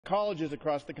colleges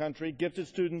across the country, gifted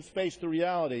students face the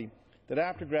reality that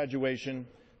after graduation,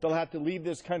 they'll have to leave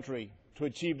this country to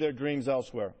achieve their dreams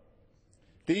elsewhere.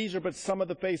 These are but some of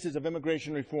the faces of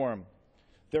immigration reform.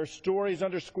 Their stories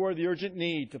underscore the urgent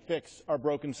need to fix our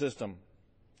broken system.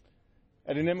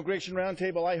 At an immigration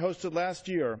roundtable I hosted last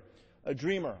year, a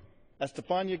dreamer,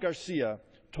 Estefania Garcia,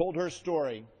 told her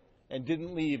story and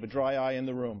didn't leave a dry eye in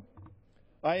the room.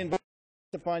 I invite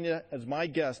Estefania as my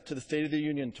guest to the State of the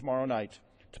Union tomorrow night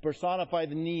to personify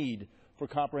the need for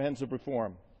comprehensive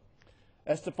reform.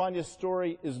 Estefania's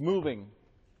story is moving,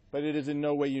 but it is in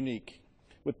no way unique.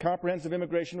 With comprehensive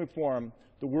immigration reform,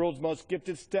 the world's most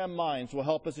gifted STEM minds will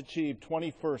help us achieve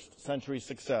 21st century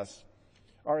success.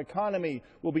 Our economy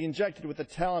will be injected with the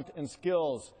talent and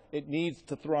skills it needs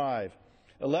to thrive.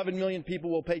 11 million people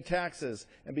will pay taxes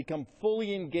and become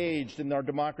fully engaged in our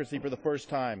democracy for the first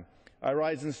time. I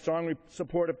rise in strong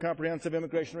support of comprehensive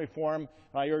immigration reform,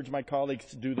 and I urge my colleagues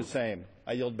to do the same.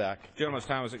 I yield back. The gentleman's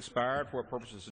time has expired. For purposes